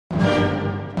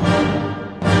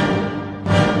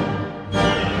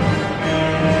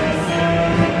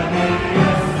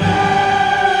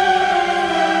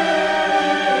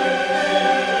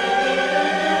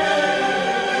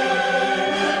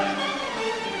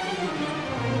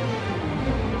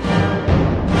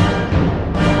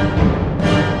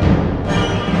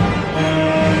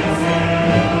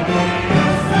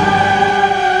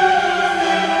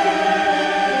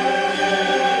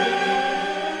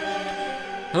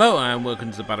Hello and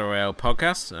welcome to the Battle Royale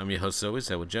podcast. I'm your host as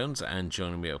always, Edward Jones, and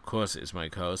joining me of course is my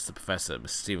co-host, the Professor, Mr.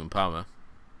 Stephen Palmer.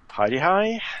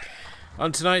 Hi.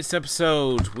 On tonight's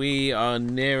episode, we are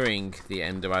nearing the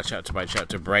end of our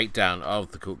chapter-by-chapter breakdown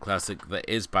of the cult classic that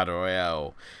is Battle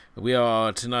Royale. We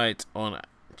are tonight on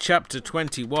Chapter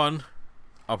 21,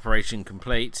 Operation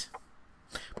Complete.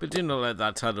 But do not let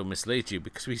that title mislead you,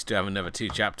 because we still have another 2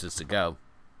 chapters to go.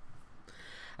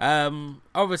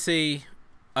 Obviously,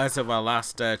 as of our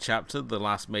last chapter, the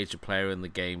last major player in the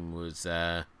game was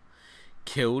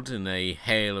killed in a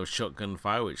hail of shotgun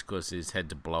fire, which caused his head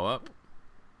to blow up.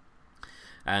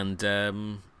 And,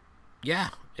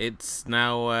 it's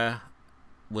now,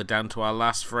 we're down to our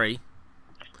last 3.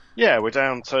 Yeah, we're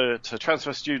down to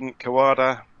transfer student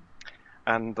Kawada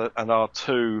and our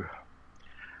two,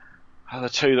 the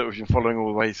 2 that we've been following all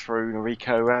the way through,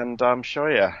 Noriko and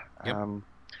Shoya. Yep.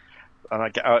 And I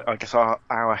guess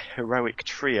our heroic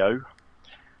trio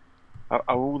are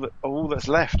all that's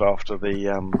left after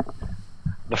the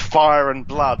fire and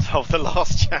blood of the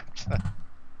last chapter.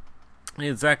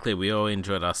 Exactly, we all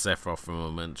enjoyed our Sephiroth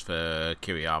moment for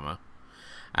Kiriyama,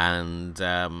 and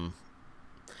I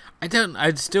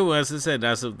still, as I said,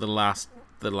 as of the last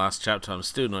chapter, I'm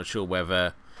still not sure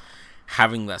whether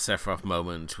having that Sephiroth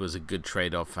moment was a good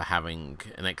trade-off for having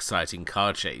an exciting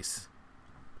car chase.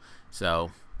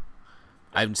 So,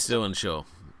 I'm still unsure.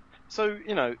 So,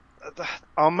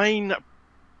 our main...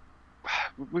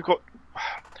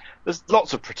 There's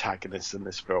lots of protagonists in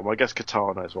this film. I guess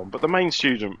Katana is one, but the main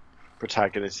student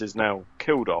protagonist is now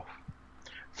killed off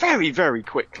very, very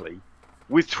quickly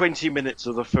with 20 minutes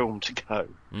of the film to go.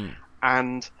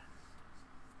 And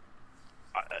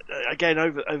again,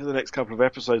 over the next couple of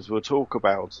episodes we'll talk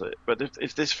about it, but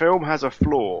if this film has a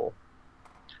flaw,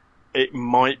 it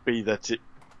might be that it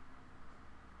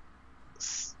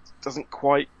doesn't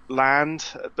quite land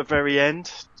at the very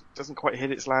end, doesn't quite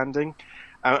hit its landing.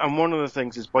 And one of the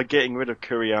things is by getting rid of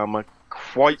Kiriyama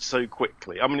quite so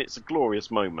quickly. I mean, it's a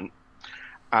glorious moment,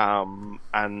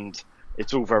 and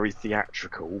it's all very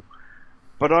theatrical.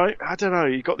 But I don't know.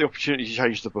 You got the opportunity to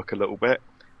change the book a little bit.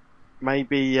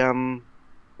 Maybe,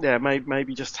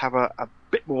 maybe just have a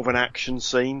bit more of an action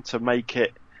scene to make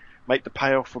the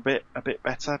payoff a bit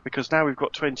better. Because now we've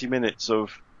got 20 minutes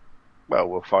of, well,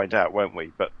 we'll find out, won't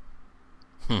we? But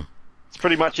it's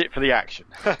pretty much it for the action.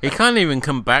 He can't even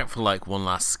come back for like one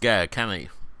last scare, can he?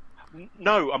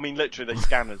 No, I mean literally they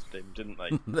scanners him, didn't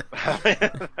they?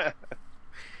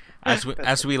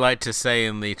 As we like to say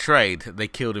in the trade, they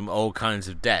killed him all kinds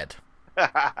of dead.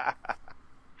 Yeah.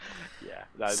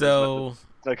 No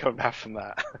coming back from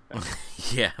that.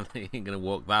 Yeah, they ain't gonna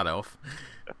walk that off.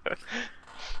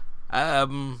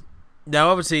 Now,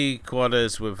 obviously,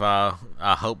 Kawada's with our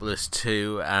Hopeless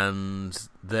 2, and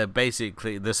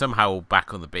they're somehow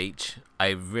back on the beach. I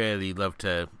really love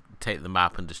to take the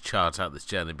map and just chart out this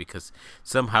journey, because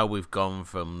somehow we've gone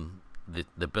from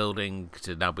the building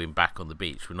to now being back on the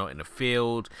beach. We're not in a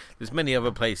field. There's many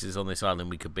other places on this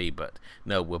island we could be, but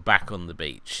no, we're back on the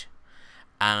beach.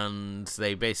 And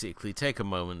they basically take a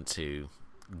moment to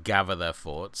gather their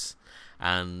thoughts,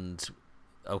 and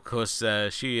of course,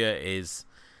 Shuya is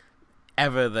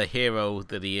ever the hero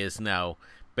that he is now,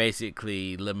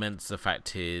 basically laments the fact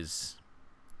his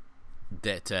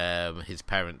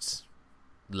parents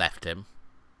left him.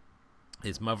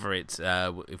 His mother,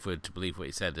 if we're to believe what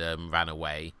he said, ran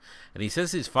away. And he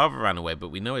says his father ran away, but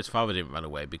we know his father didn't run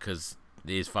away because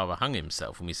his father hung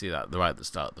himself, and we see that right at the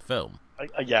start of the film.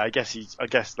 I guess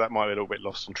that might be a little bit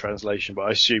lost in translation, but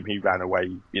I assume he ran away,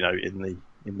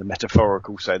 in the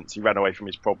metaphorical sense. He ran away from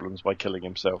his problems by killing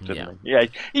himself, didn't he? Yeah,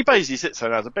 he basically sits there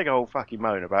and has a big old fucking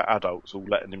moan about adults all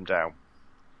letting him down.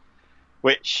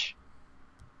 Which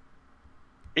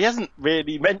he hasn't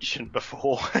really mentioned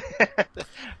before.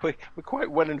 We're quite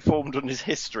well informed on his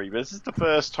history, but this is the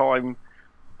first time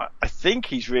I think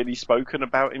he's really spoken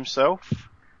about himself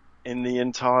in the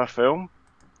entire film.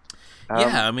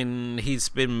 Yeah, I mean, he's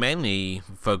been mainly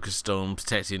focused on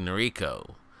protecting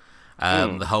Noriko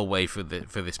the whole way for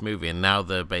this movie, and now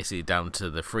they're basically down to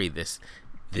the 3. This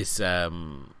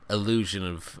illusion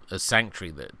of a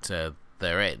sanctuary that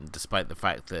they're in, despite the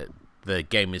fact that the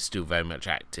game is still very much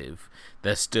active.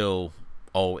 They're still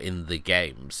all in the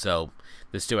game, so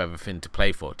there's still everything to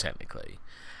play for, technically.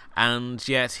 And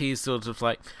yet he's sort of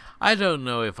like, I don't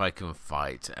know if I can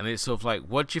fight. And it's sort of like,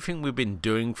 what do you think we've been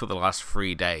doing for the last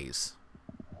 3 days?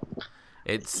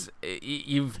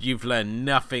 You've learned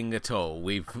nothing at all.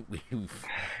 We've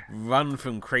run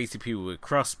from crazy people with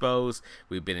crossbows.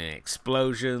 We've been in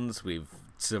explosions. We've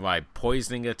survived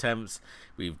poisoning attempts.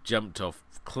 We've jumped off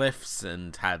cliffs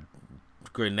and had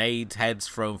grenade heads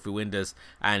thrown through windows,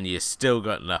 and you still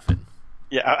got nothing.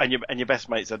 Yeah, and your best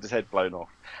mate's had his head blown off.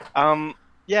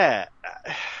 Yeah.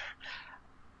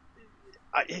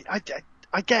 I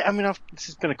get. I mean, this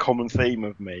has been a common theme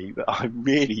of me, but I'm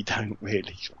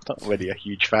not really a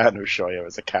huge fan of Shoya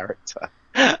as a character.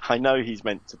 I know he's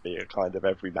meant to be a kind of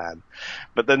everyman,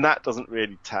 but then that doesn't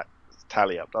really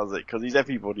tally up, does it? Because he's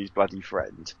everybody's bloody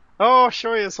friend. Oh,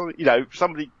 Shoya's on. You know,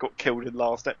 somebody got killed in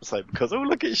last episode because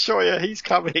look at Shoya, he's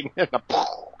coming.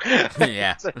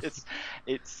 Yeah.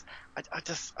 I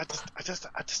just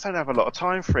don't have a lot of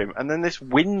time for him. And then this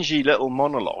whingy little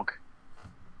monologue,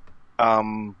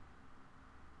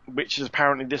 which is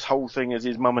apparently this whole thing is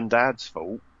his mum and dad's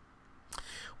fault.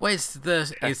 Well, it's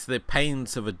the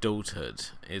pains of adulthood.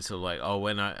 It's sort of like, oh,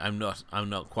 when I'm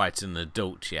not quite an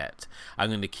adult yet, I'm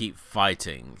going to keep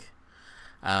fighting.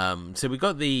 So we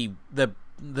got the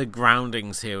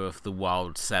groundings here of the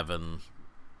Wild Seven,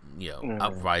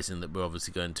 uprising that we're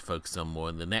obviously going to focus on more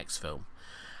in the next film.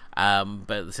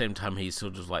 But at the same time, he's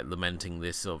sort of like lamenting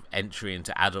this sort of entry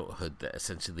into adulthood that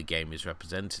essentially the game is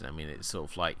representing. I mean, it's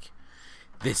sort of like,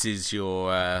 this is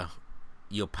your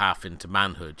path into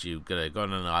manhood. You're going to go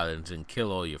on an island and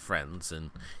kill all your friends,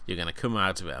 and you're going to come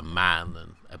out of it a man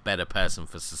and a better person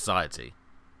for society.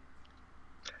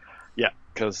 Yeah,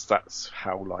 because that's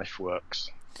how life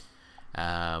works.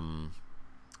 They're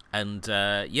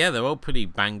all pretty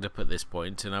banged up at this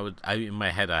point, and in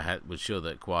my head I was sure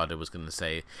that Kawada was going to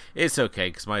say, it's okay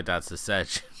because my dad's a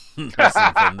surgeon, or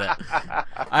something. That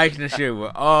I can assure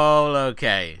we're all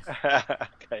okay.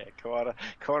 Okay, Kawada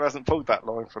hasn't pulled that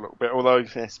line for a little bit, although,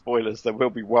 spoilers, there will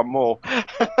be one more.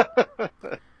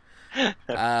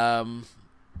 And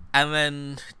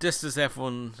then, just as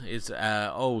everyone is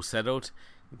all settled,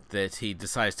 that he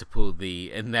decides to pull the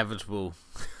inevitable,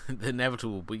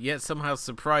 but yet somehow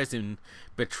surprising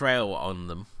betrayal on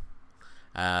them,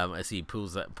 as he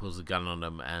pulls a gun on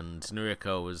them, and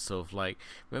Noriko was sort of like,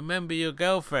 remember your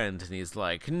girlfriend? And he's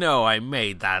like, no, I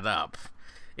made that up.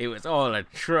 It was all a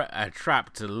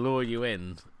trap to lure you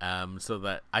in, so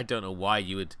that I don't know why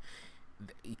you would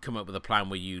come up with a plan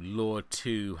where you lure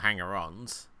two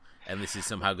hanger-ons, and this is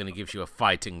somehow going to give you a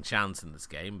fighting chance in this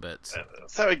game. But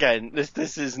so again,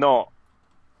 this is not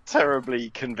terribly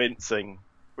convincing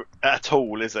at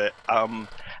all, is it? Why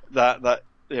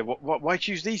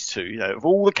choose these two? You know, of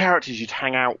all the characters you'd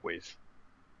hang out with,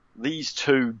 these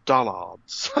two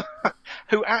dullards,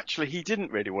 who actually he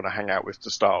didn't really want to hang out with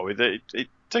to start with. It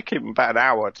took him about an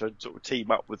hour to sort of team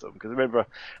up with them, because remember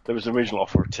there was an original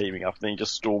offer of teaming up, and then he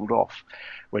just stormed off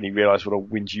when he realised what a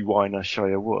whingy whiner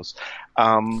Shoya was.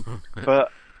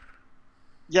 But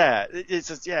yeah, it's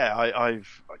just,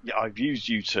 I've used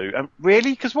you two, and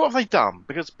really, because what have they done?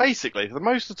 Because basically, for the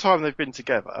most of the time they've been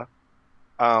together,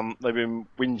 they've been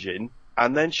whinging,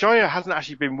 and then Shoya hasn't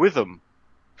actually been with them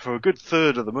for a good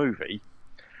third of the movie.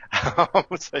 You've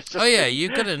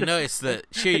got to notice that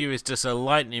Shiryu is just a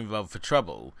lightning rod for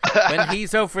trouble. When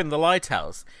he's over in the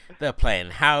lighthouse, they're playing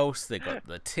house. They've got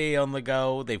the tea on the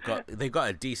go. They've got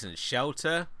a decent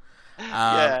shelter.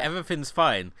 Everything's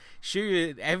fine.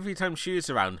 Shiryu, every time Shiryu's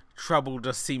around, trouble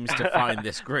just seems to find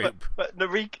this group. But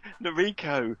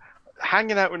Noriko,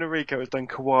 hanging out with Noriko has done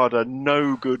Kawada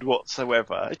no good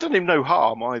whatsoever. It's done him no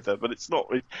harm either. But it's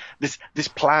not this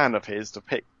plan of his to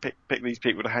pick these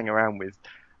people to hang around with.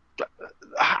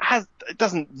 It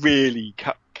doesn't really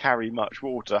carry much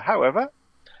water. However,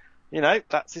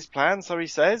 that's his plan, so he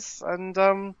says,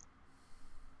 and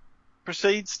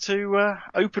proceeds to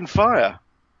open fire.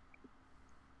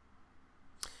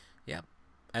 Yep.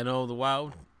 And all the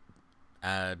while,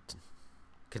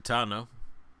 Kitano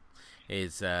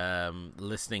is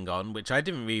listening on, which I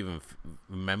didn't even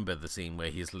remember the scene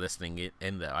where he's listening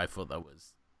in there. I thought that was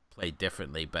played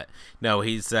differently, but no,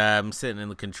 he's sitting in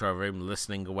the control room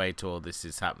listening away to all this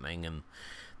is happening, and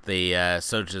the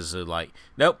soldiers are like,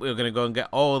 nope, we're going to go and get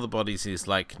all the bodies. He's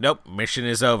like, nope, mission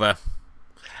is over.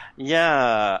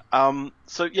 So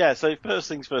first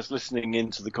things first, listening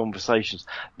into the conversations,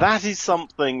 that is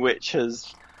something which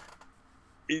has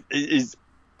been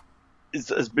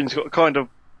kind of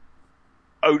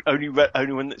only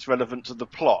when it's relevant to the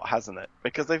plot, hasn't it?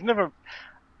 Because they've never,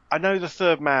 I know the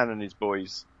third man and his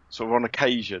boys sort of on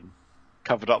occasion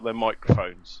covered up their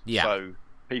microphones, so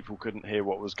people couldn't hear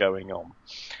what was going on.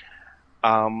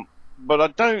 But I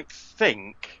don't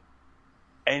think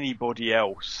anybody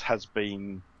else has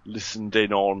been listened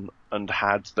in on and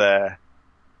had their,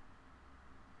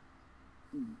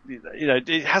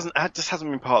 it just hasn't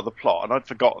been part of the plot, and I'd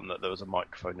forgotten that there was a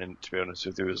microphone in it, to be honest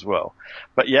with you, as well.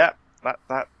 But yeah,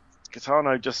 that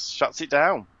Kitano just shuts it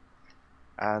down.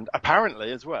 And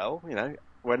apparently as well,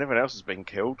 when everyone else has been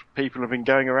killed, people have been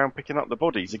going around picking up the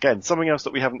bodies. Again, something else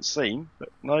that we haven't seen, but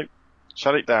no,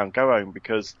 shut it down, go home,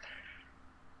 because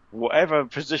whatever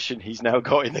position he's now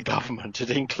got in the government, it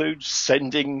includes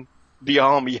sending the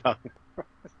army home.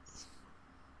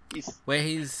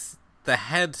 He's the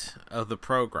head of the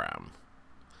program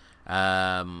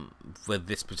with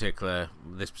this particular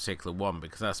one,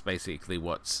 because that's basically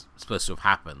what's supposed to have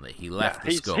happened. That he left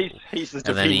the school. He's the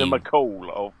Davina McCall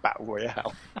of Battle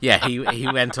Royale. Yeah, he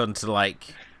went on to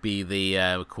be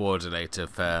the coordinator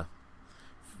for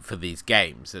these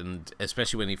games, and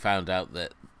especially when he found out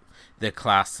that the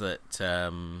class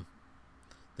that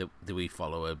we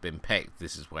follow had been picked,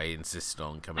 this is why he insisted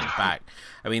on coming back.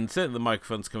 I mean, certainly the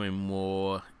microphone's coming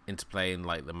more into play in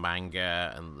the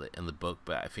manga and the book,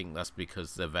 but I think that's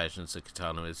because the versions of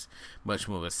Kitano is much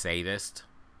more of a sadist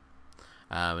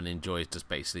and enjoys just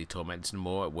basically tormenting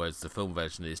more, whereas the film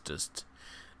version is just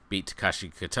beat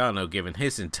Takashi Kitano given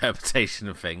his interpretation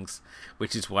of things,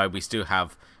 which is why we still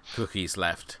have cookies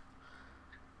left.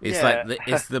 It's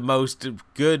it's the most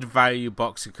good value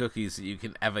box of cookies that you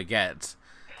can ever get.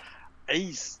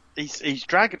 He's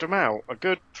dragged them out a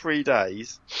good 3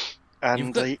 days,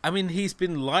 and he's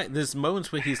been there's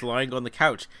moments where he's lying on the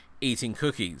couch eating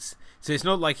cookies. So it's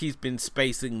not like he's been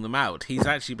spacing them out. He's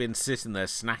actually been sitting there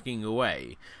snacking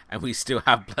away, and we still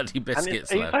have bloody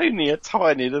biscuits left. It's only a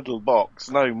tiny little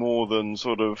box, no more than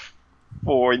sort of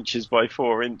 4 inches by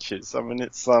 4 inches. I mean,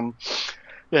 it's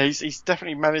yeah, he's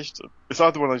definitely managed to, it's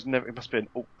either one of those, it must be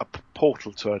a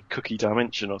portal to a cookie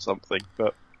dimension or something,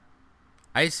 but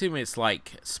I assume it's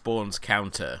like Spawn's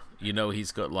counter.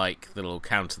 He's got the little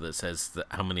counter that says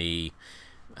how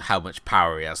much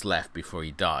power he has left before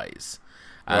he dies.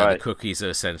 Right. The cookies are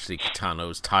essentially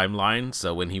Kitano's timeline,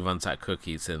 so when he runs out of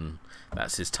cookies, then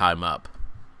that's his time up.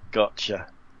 Gotcha.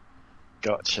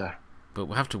 But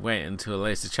we'll have to wait until a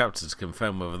later chapter to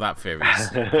confirm whether that theory is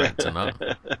correct or not.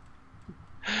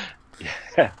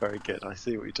 Yeah, very good. I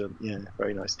see what you've done. Yeah,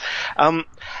 very nice.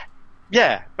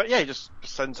 Yeah, but yeah, just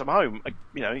send them home.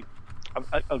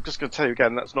 I'm just going to tell you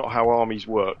again, that's not how armies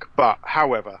work. But,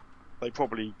 however, they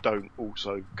probably don't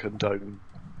also condone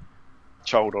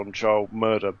child-on-child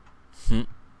murder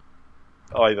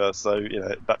either. So,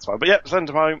 that's fine. But yeah, send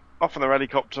them home, off in the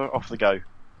helicopter, off they go.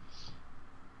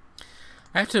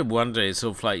 I have to wonder, it's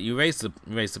sort of you raised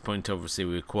the point, obviously,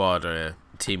 with Quadra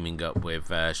teaming up with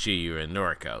Shiyu and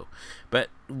Noriko. But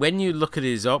when you look at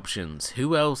his options,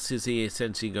 who else is he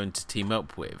essentially going to team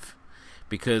up with?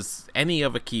 Because any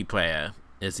other key player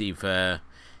is either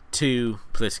too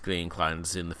politically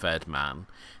inclined in the third man.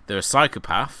 They're a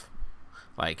psychopath,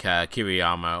 like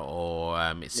Kiriyama or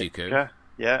Mitsuko.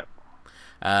 Yeah.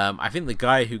 I think the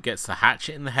guy who gets the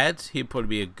hatchet in the head, he'd probably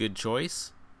be a good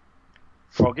choice.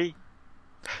 Froggy?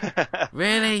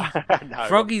 Really? No,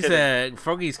 Froggy's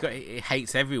he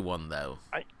hates everyone though.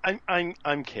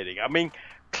 I'm kidding. I mean,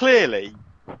 clearly,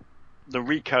 the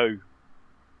Rico,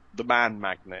 the man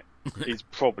magnet, is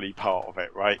probably part of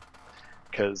it, right?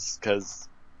 Because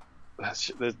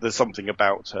there's something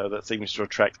about her that seems to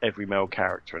attract every male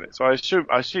character in it. So I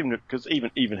assume that because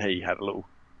even he had little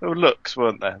looks,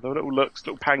 weren't there? There were little looks,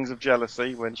 little pangs of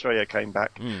jealousy when Shoya came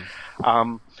back.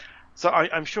 So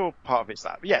I'm sure part of it's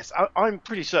that. But yes, I'm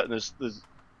pretty certain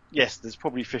there's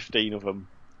probably 15 of them.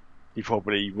 He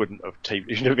probably wouldn't have teamed.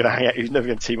 He's never going to hang out. He's never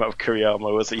going to team up with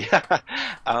Kuriyama, was he?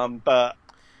 But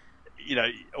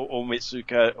or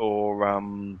Mitsuka, or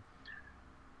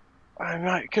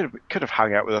could have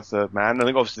hung out with a third man. I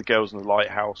think obviously the girls in the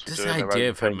lighthouse. This idea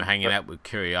of him hanging out with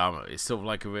Kuriyama is sort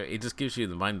of it just gives you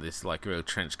the mind of this a real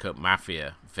trench coat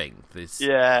mafia thing. This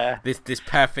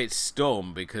perfect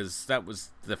storm, because that was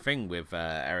the thing with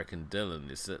Eric and Dylan,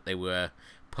 is that they were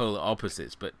polar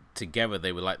opposites, but together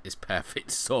they were like this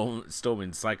perfect storm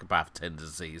in psychopath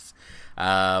tendencies,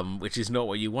 which is not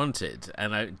what you wanted.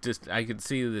 And I could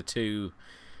see the two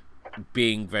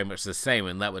being very much the same,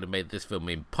 and that would have made this film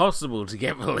impossible to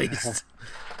get released.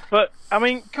 But I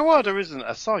mean, Kawada isn't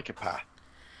a psychopath.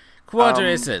 Kawada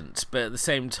isn't, but at the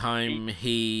same time,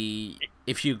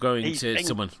 if you're going to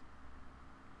someone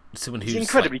who's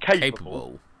incredibly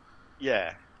capable,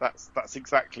 yeah, that's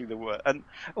exactly the word. And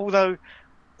although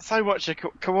so much of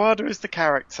Kawada is the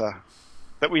character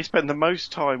that we spend the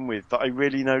most time with, that I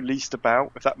really know least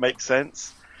about, if that makes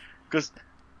sense, because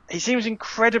he seems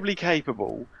incredibly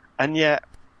capable. And yet,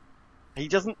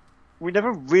 we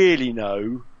never really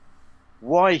know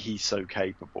why he's so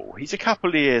capable. He's a couple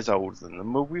of years older than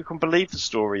them. We can believe the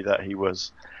story that he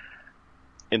was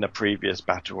in a previous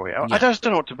Battle Royale. Yeah. I just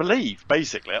don't know what to believe,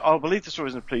 basically. I'll believe the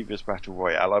stories in a previous Battle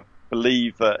Royale. I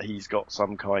believe that he's got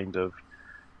some kind of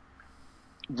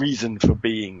reason for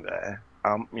being there.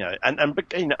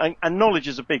 And knowledge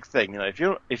is a big thing.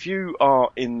 If you are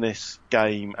in this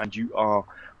game and you are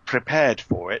prepared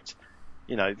for it,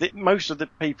 most of the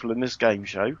people in this game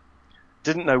show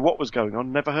didn't know what was going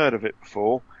on, never heard of it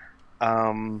before,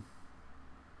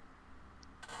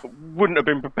 wouldn't have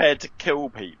been prepared to kill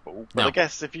people. But No. I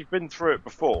guess if you've been through it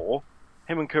before,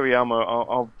 him and Kuriyama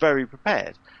are very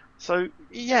prepared. So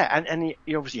yeah, and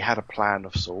he obviously had a plan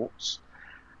of sorts.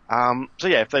 So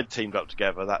yeah, if they'd teamed up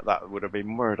together, that would have been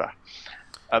murder.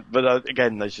 But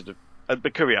again, they should have.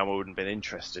 But Kuriyama wouldn't have been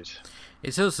interested.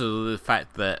 It's also the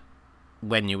fact that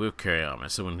when you're with Kuriyama,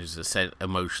 someone who's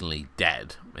emotionally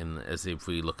dead, as if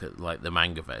we look at like the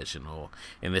manga version, or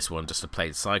in this one, just a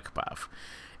plain psychopath.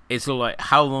 It's all like,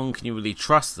 how long can you really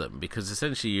trust them? Because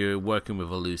essentially you're working with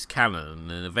a loose cannon,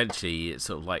 and eventually it's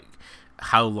sort of like,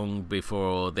 how long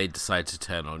before they decide to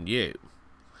turn on you?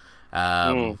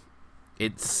 I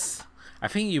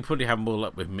think you probably have more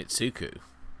luck with Mitsuko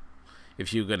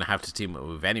if you're going to have to team up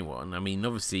with anyone. I mean,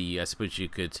 obviously, I suppose you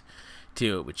could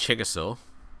team up with Chigusa.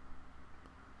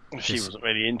 She wasn't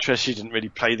really interested. She didn't really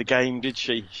play the game, did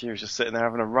she? She was just sitting there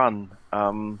having a run.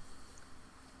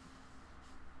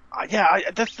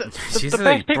 She's in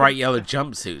a bright yellow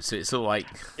jumpsuit, so it's all like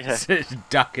it's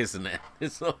duck, isn't it?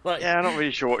 It's all like I'm not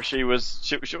really sure what she was.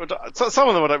 Some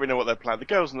of them I don't really know what their plan. The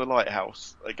girls in the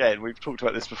lighthouse. Again, we've talked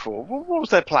about this before. What was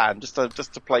their plan? Just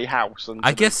to play house and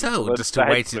I guess so, just to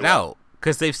wait it out,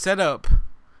 because they've set up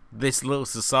this little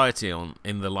society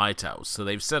in the lighthouse. So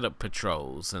they've set up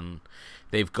patrols, and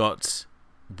they've got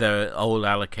all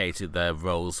allocated their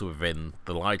roles within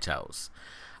the lighthouse.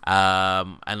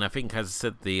 And I think, as I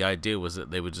said, the idea was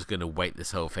that they were just going to wait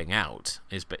this whole thing out.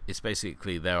 It's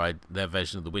basically their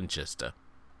version of the Winchester.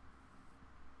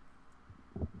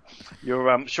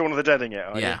 You're Shaun of the Deading it,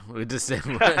 are you? Yeah, we're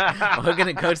going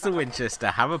to go to the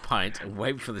Winchester, have a pint, and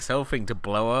wait for this whole thing to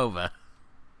blow over.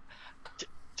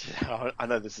 I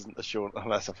know this isn't the Shaun. Oh,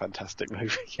 that's a fantastic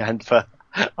movie, and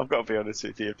I've got to be honest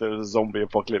with you. If there was a zombie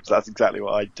apocalypse, that's exactly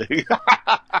what I'd do. Maybe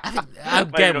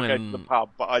not go to the pub,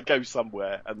 but I'd go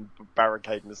somewhere and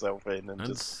barricade myself in and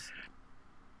just.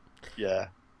 Yeah.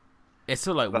 It's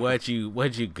sort of like, where'd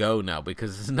you go now?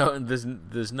 Because there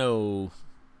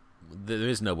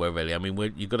is nowhere really. I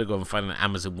mean, you got to go and find an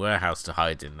Amazon warehouse to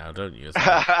hide in now, don't you?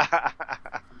 Yeah.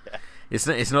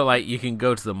 It's not like you can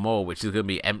go to the mall, which is going to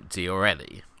be empty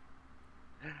already.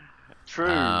 True.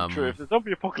 If the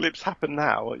zombie apocalypse happened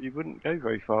now, you wouldn't go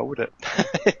very far, would it?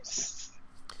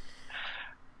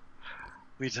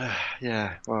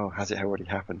 Well, has it already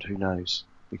happened? Who knows?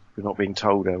 We're not being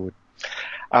told, Elwood.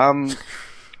 But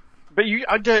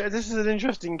this is an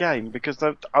interesting game, because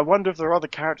I wonder if there are other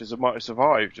characters that might have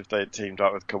survived if they had teamed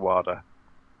up with Kawada.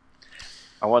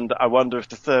 I wonder if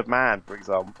the third man, for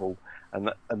example, and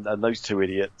those two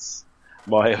idiots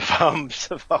might have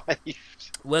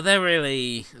survived. Well, they're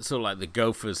really sort of like the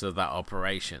gophers of that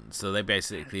operation, so they're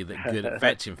basically good at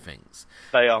fetching things.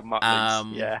 They are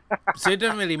muttons, yeah. So it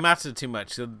doesn't really matter too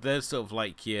much. So they're sort of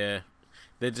like they're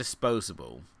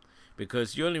disposable,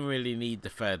 because you only really need the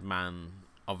third man,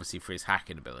 obviously, for his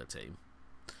hacking ability,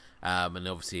 and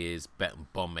obviously his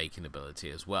bomb making ability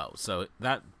as well. So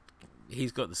that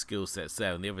he's got the skill sets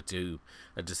there, and the other two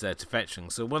are just there to fetch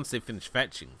things. So once they finish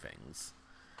fetching things.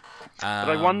 But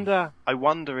I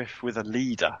wonder if with a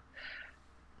leader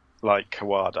like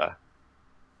Kawada,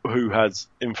 who has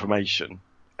information,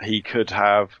 he could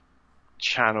have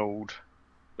channeled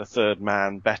the third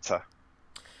man better.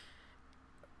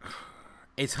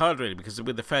 It's hard really, because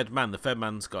with the third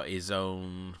man's got his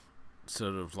own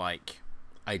sort of like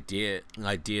idea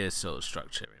sort of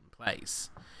structure in place,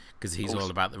 because he's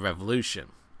all about the revolution.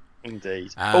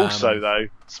 Indeed. Also, though,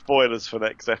 spoilers for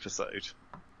next episode.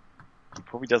 He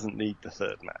probably doesn't need the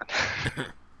third man.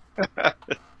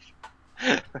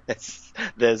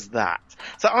 There's that.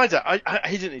 So he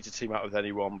didn't need to team up with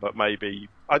anyone, but maybe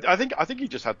I think he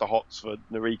just had the hots for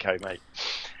Noriko, mate.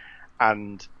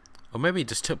 Or maybe he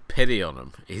just took pity on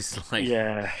him. He's like,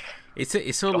 yeah, it's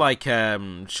sort of like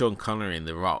Sean Connery in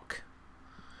The Rock.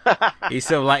 He's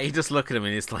sort of like, he just look at him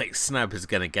and he's like, Snub is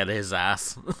gonna get his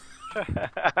ass.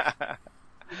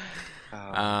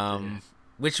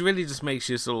 Which really just makes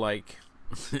you sort of like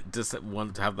just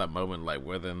want to have that moment like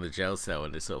where they're in the jail cell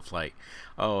and it's sort of like,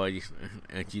 oh, you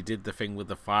did the thing with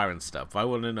the fire and stuff. I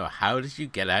want to know, how did you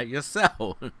get out your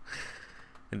cell?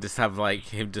 And just have like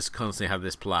him just constantly have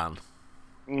this plan.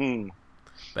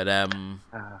 But I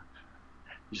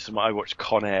watched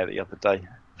Con Air the other day.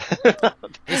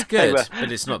 It's good,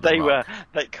 but it's not. They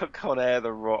Con Air,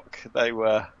 The Rock.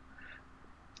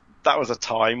 That was a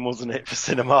time, wasn't it, for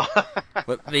cinema?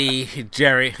 But the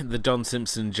Don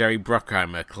Simpson, Jerry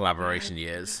Bruckheimer collaboration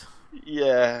years.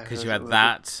 Yeah. Because you had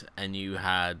that, and you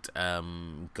had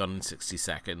Gone in 60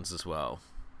 Seconds as well.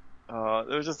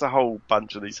 There was just a whole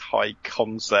bunch of these high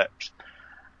concept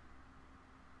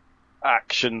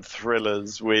action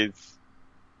thrillers with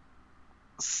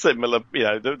similar,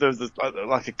 there was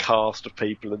like a cast of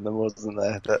people in them, wasn't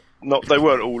there? They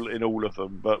weren't all in all of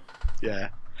them, but yeah.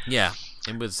 Yeah,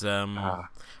 it was. Oh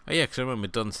yeah, because I remember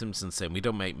Don Simpson saying, "We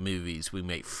don't make movies, we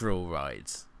make thrill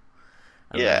rides."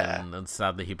 And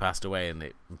sadly he passed away,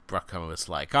 and Bruckheimer was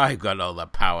like, "I've got all the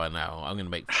power now. I'm going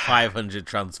to make 500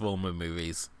 Transformer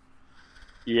movies."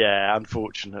 Yeah,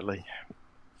 unfortunately.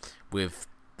 With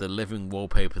the living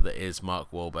wallpaper that is Mark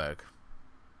Wahlberg.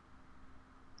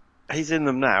 He's in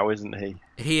them now, isn't he?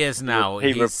 He is now.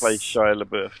 He replaced Shia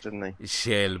LaBeouf, didn't he?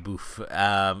 Shia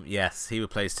LaBeouf. Yes, he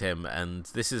replaced him. And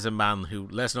this is a man who,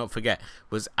 let's not forget,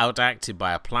 was outacted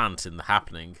by a plant in The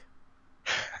Happening.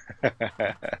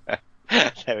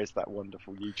 There is that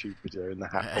wonderful YouTube video of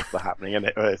The Happening, and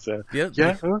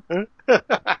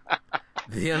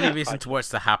The only reason to watch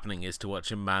The Happening is to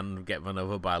watch a man get run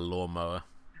over by a lawnmower.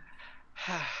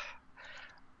 Yeah,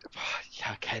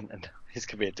 Kenton. This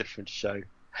could be a different show.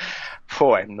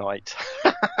 Poor M. Night.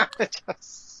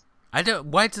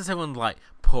 Why does everyone like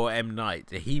poor M. Night?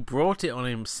 He brought it on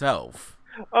himself.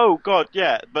 Oh God,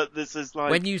 yeah. But this is like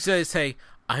when you say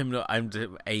I'm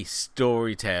a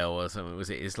storyteller or something. Was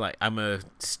it? It's like I'm a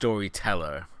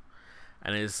storyteller,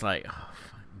 and it's like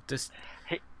just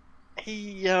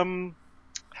he's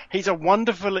a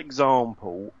wonderful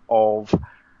example of.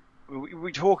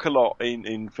 We talk a lot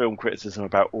in film criticism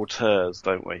about auteurs,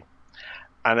 don't we?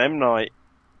 And M. Night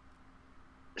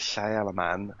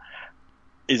Shyamalan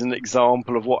is an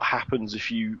example of what happens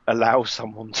if you allow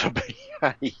someone to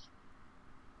be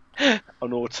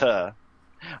an auteur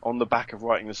on the back of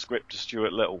writing the script to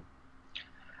Stuart Little.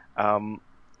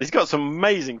 He's got some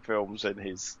amazing films in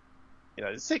his.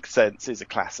 Sixth Sense is a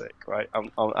classic, right?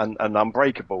 And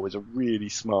Unbreakable is a really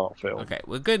smart film. Okay,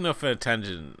 we're good enough for a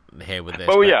tangent here with this.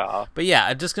 Well, we are. But yeah,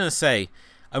 I'm just going to say,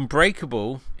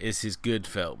 Unbreakable is his good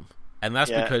film. And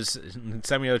that's because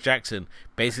Samuel Jackson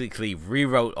basically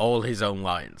rewrote all his own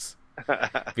lines.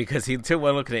 Because he took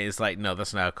one look at it and it's like, no,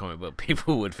 that's not how a comic book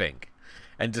people would think.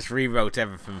 And just rewrote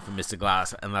everything from Mr.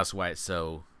 Glass, and that's why it's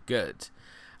so good.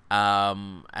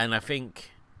 And I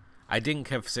think I didn't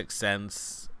care for Sixth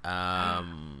Sense.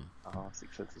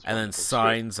 Sixth Sense is and then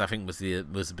Signs, I think, was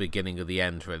the beginning of the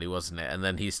end, really, wasn't it? And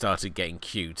then he started getting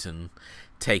cute and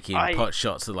taking pot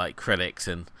shots at like critics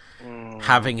and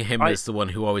having him as the one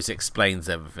who always explains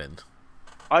everything.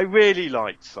 I really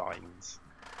liked Signs,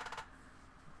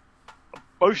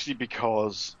 mostly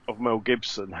because of Mel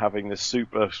Gibson having this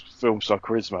super film star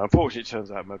charisma. Unfortunately, it turns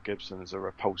out Mel Gibson is a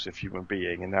repulsive human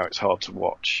being, and now it's hard to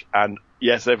watch. And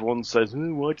yes, everyone says,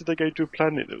 why did they go to a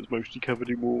planet that was mostly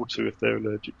covered in water if they're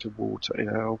allergic to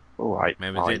water? All right.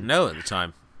 Maybe they didn't know at the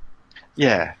time.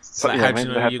 Yeah. How do you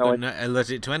know you're not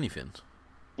allergic to anything?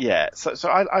 Yeah, so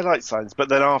I like Signs, but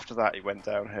then after that it went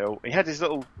downhill. He had his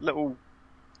little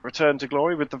return to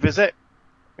glory with The Visit,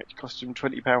 which cost him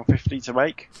 £20.50 to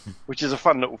make, which is a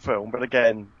fun little film, but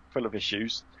again, full of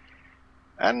issues.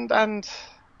 And the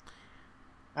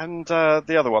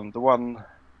other one,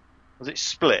 was it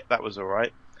Split? That was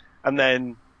alright. And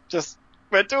then just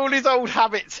went to all his old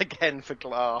habits again for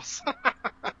Glass.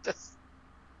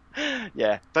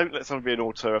 Don't let someone be an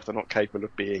auteur if they're not capable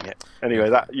of being it.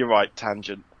 Anyway, you're right,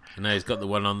 tangent. And now he's got the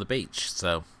one on the beach,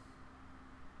 so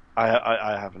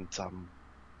I haven't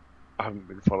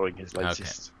been following his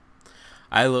latest. Okay.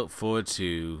 I look forward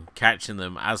to catching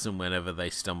them as and whenever they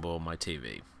stumble on my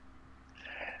TV.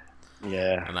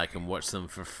 Yeah. And I can watch them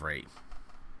for free.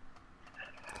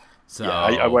 So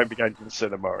yeah, I won't be going to the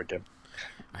cinema again.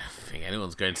 I think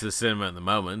anyone's going to the cinema at the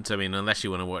moment. I mean, unless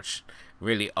you want to watch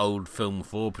really old Film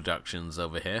 4 productions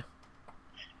over here.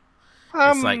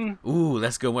 It's like,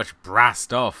 let's go watch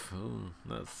Brassed Off. Ooh,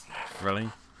 that's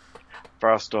thrilling.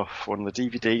 Brassed Off, one of the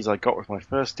DVDs I got with my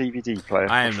first DVD player.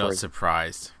 I am not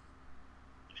surprised.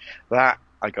 That,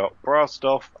 I got Brassed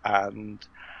Off and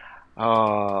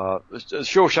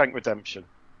Shawshank Redemption.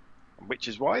 Which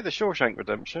is why the Shawshank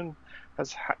Redemption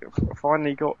has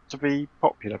finally got to be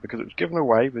popular, because it was given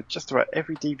away with just about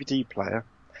every DVD player.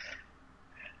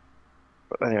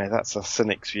 But anyway, that's a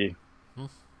cynic's view.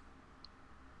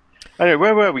 Anyway,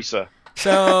 where were we, sir?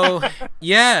 So,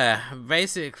 yeah,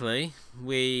 basically,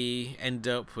 we end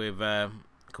up with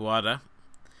Kawada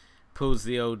pulls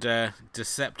the old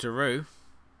Deceptoroo,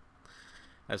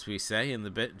 as we say in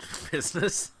the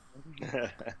business.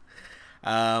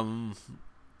 And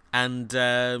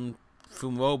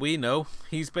from what we know,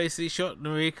 he's basically shot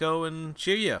Noriko and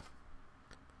Shuya.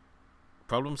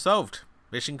 Problem solved.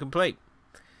 Mission complete.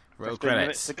 Roll 15 credits.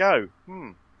 minutes to go.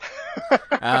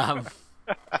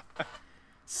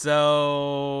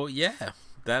 So yeah,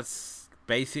 that's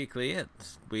basically it.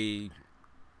 We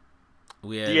are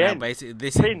The now end. basically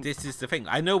this is the thing.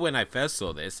 I know when I first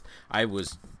saw this, I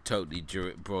was totally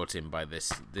brought in by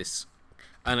this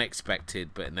unexpected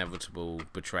but inevitable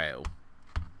betrayal.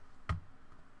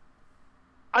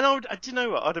 And do you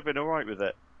know what? I'd have been alright with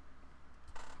it.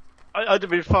 I'd have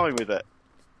been fine with it.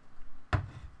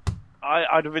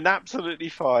 I'd have been absolutely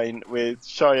fine with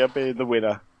Shia being the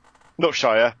winner. Not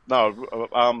Shia, no.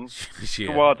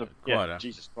 Kawada. Yeah,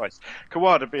 Jesus Christ.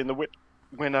 Kawada being the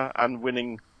winner and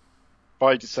winning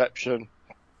by deception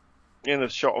in a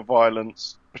shot of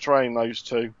violence, betraying those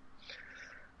two.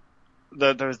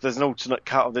 There's an alternate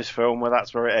cut of this film where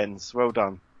that's where it ends. Well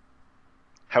done.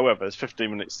 However, there's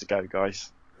 15 minutes to go,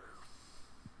 guys.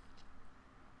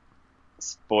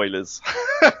 Spoilers.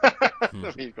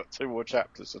 We've got 2 more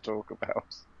chapters to talk about.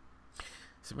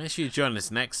 So make sure you join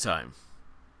us next time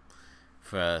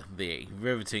for the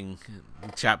riveting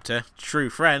chapter, True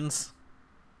Friends,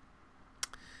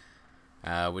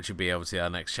 which will be obviously our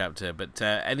next chapter. But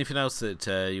anything else that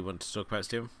you want to talk about,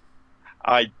 Stephen?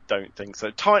 I don't think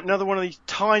so. Another one of these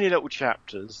tiny little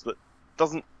chapters that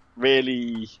doesn't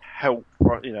really help.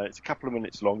 It's a couple of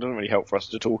minutes long. Doesn't really help for us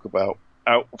to talk about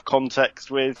out of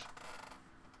context with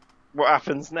what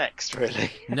happens next,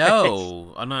 really.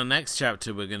 No, on our next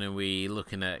chapter, we're going to be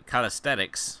looking at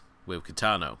calisthenics with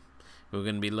Kitano. We're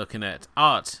going to be looking at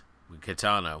art with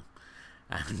Kitano,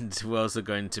 and we're also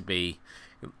going to be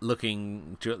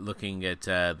looking at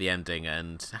the ending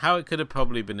and how it could have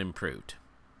probably been improved.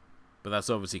 But that's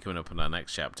obviously coming up in our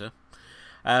next chapter.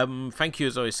 Thank you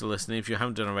as always for listening. If you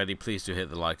haven't done already, please do hit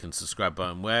the like and subscribe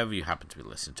button wherever you happen to be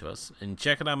listening to us. And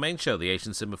check out our main show, the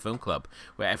Asian Cinema Film Club,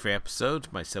 where every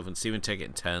episode, myself and Stephen take it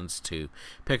in turns to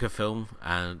pick a film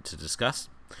and to discuss.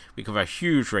 We cover a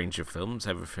huge range of films,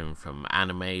 everything from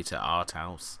anime to art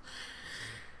house,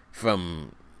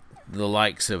 from the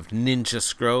likes of Ninja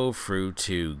Scroll through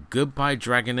to Goodbye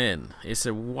Dragon Inn. It's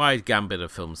a wide gambit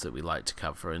of films that we like to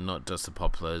cover, and not just the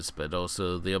populars, but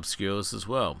also the obscures as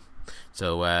well.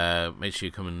 So make sure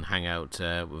you come and hang out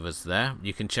with us there.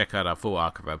 You can check out our full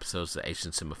archive episodes at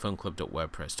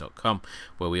asiancinemafilmclub.wordpress.com,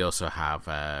 where we also have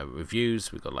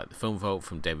reviews. We've got like the Film Vault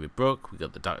from David Brooke. We've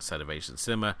got the Dark Side of Asian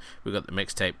Cinema. We've got the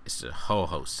mixtape. It's a whole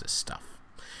host of stuff.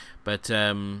 But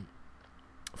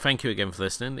thank you again for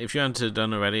listening. If you haven't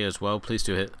done already as well, please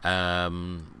do hit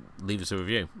leave us a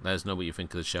review. Let us know what you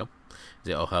think of the show.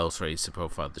 It all helps raise the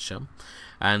profile of the show.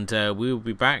 And we will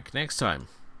be back next time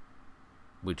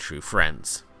with True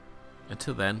Friends.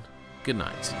 Until then, good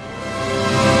night.